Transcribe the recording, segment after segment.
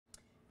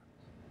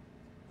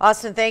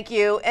Austin, thank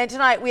you. And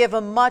tonight we have a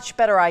much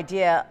better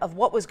idea of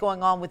what was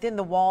going on within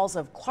the walls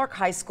of Clark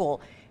High School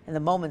in the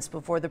moments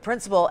before the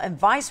principal and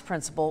vice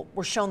principal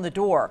were shown the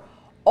door.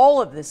 All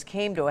of this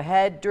came to a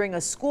head during a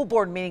school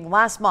board meeting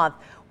last month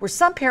where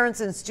some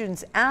parents and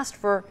students asked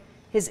for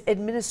his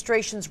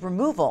administration's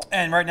removal.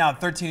 And right now,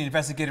 13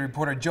 investigative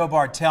reporter Joe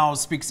Bartel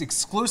speaks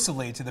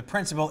exclusively to the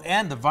principal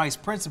and the vice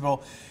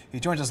principal. He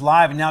joins us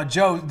live. And now,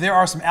 Joe, there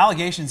are some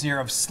allegations here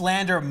of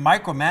slander,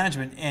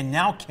 micromanagement, and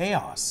now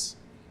chaos.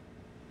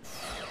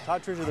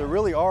 Todd, Tricia, there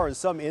really are, and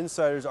some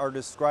insiders are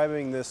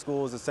describing this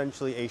school as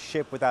essentially a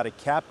ship without a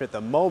captain at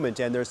the moment,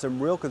 and there's some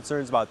real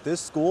concerns about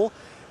this school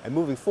and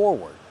moving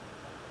forward.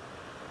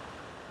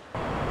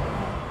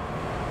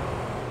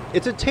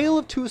 It's a tale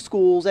of two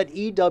schools at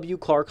E.W.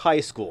 Clark High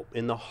School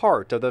in the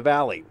heart of the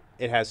valley.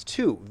 It has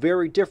two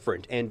very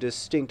different and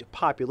distinct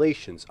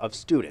populations of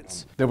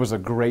students. There was a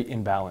great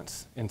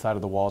imbalance inside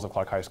of the walls of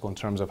Clark High School in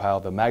terms of how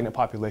the magnet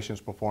population is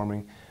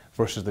performing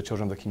versus the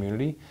children of the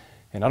community.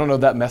 And I don't know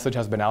if that message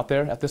has been out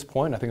there at this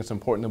point. I think it's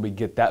important that we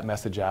get that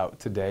message out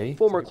today.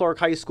 Former Clark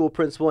High School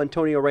principal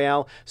Antonio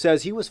Rael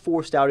says he was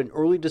forced out in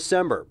early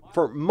December.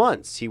 For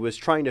months, he was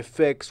trying to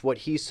fix what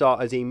he saw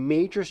as a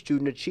major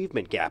student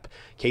achievement gap.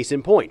 Case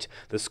in point,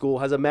 the school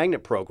has a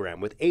magnet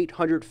program with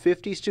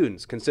 850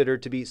 students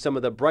considered to be some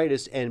of the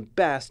brightest and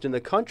best in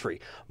the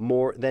country.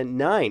 More than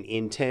 9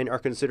 in 10 are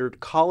considered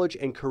college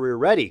and career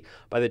ready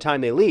by the time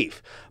they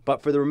leave.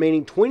 But for the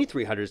remaining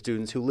 2,300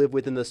 students who live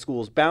within the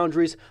school's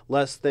boundaries,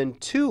 less than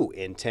 2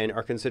 in 10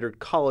 are considered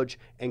college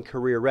and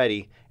career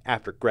ready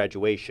after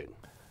graduation.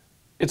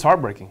 It's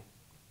heartbreaking.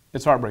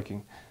 It's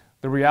heartbreaking.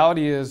 The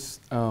reality is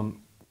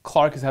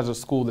Clark has a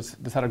school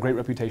that's had a great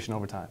reputation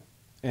over time,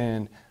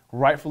 and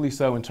rightfully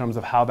so in terms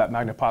of how that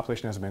magnet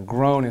population has been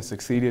grown and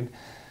succeeded.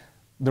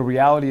 The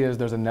reality is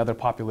there's another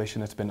population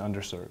that's been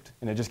underserved,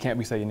 and it just can't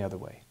be said any other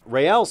way.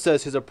 Rael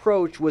says his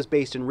approach was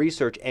based in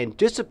research and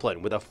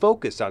discipline with a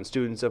focus on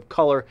students of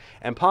color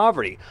and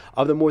poverty.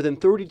 Of the more than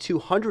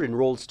 3,200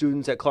 enrolled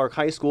students at Clark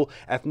High School,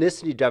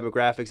 ethnicity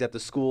demographics at the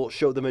school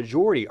show the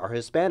majority are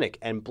Hispanic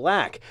and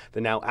Black.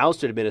 The now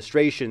ousted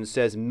administration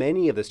says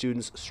many of the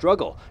students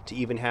struggle to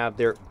even have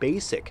their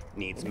basic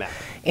needs met.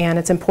 And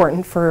it's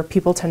important for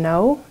people to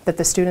know that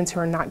the students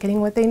who are not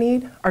getting what they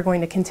need are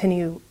going to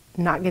continue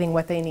not getting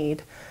what they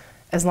need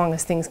as long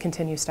as things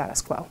continue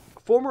status quo.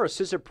 Former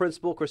assistant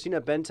principal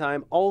Christina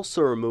Bentheim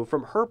also removed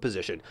from her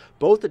position.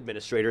 Both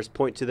administrators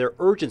point to their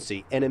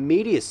urgency and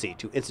immediacy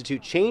to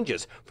institute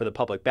changes for the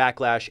public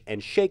backlash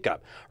and shakeup.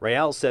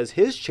 Rael says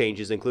his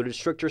changes included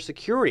stricter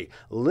security,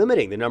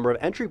 limiting the number of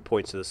entry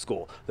points to the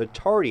school. The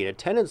tardy and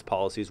attendance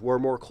policies were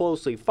more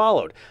closely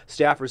followed.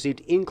 Staff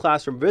received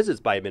in-classroom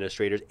visits by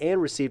administrators and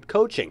received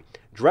coaching.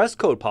 Dress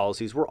code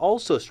policies were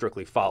also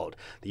strictly followed.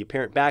 The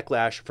apparent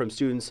backlash from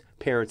students,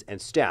 parents, and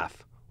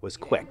staff was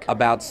quick.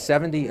 About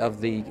 70 of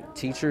the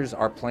teachers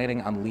are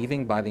planning on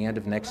leaving by the end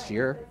of next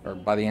year, or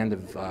by the end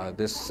of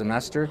this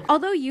semester.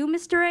 Although you,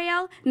 Mr.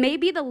 Rael, may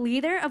be the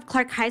leader of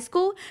Clark High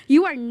School,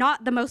 you are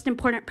not the most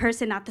important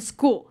person at the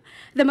school.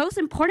 The most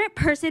important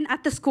person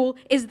at the school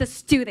is the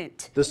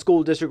student. The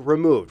school district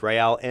removed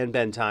Rael and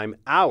Bentheim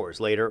hours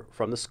later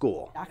from the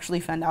school. I actually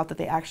found out that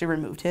they actually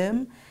removed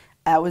him.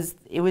 It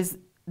was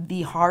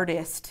the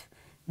hardest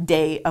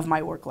day of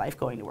my work life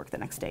going to work the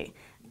next day.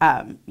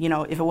 You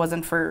know, if it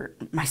wasn't for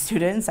my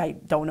students, I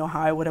don't know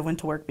how I would have went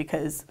to work,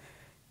 because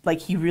like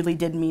he really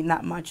did mean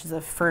that much as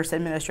a first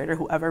administrator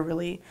who ever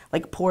really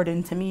like poured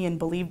into me and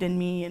believed in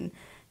me, and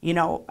you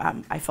know,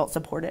 I felt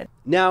supported.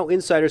 Now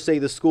insiders say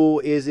the school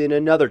is in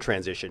another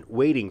transition,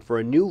 waiting for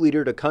a new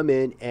leader to come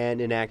in and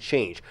enact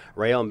change.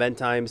 Rael and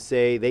Bentheim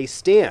say they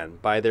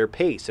stand by their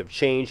pace of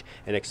change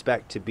and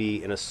expect to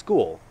be in a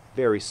school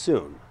very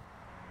soon.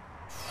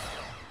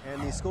 And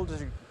the school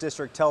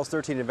district tells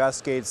 13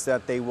 Investigates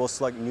that they will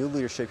select new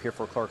leadership here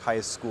for Clark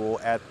High School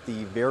at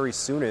the very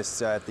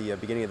soonest, at the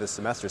beginning of this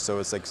semester. So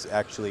it's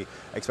actually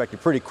expected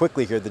pretty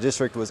quickly here. The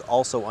district was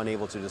also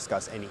unable to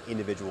discuss any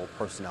individual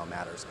personnel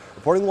matters.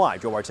 Reporting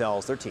live, Joe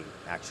Bartels, 13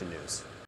 Action News.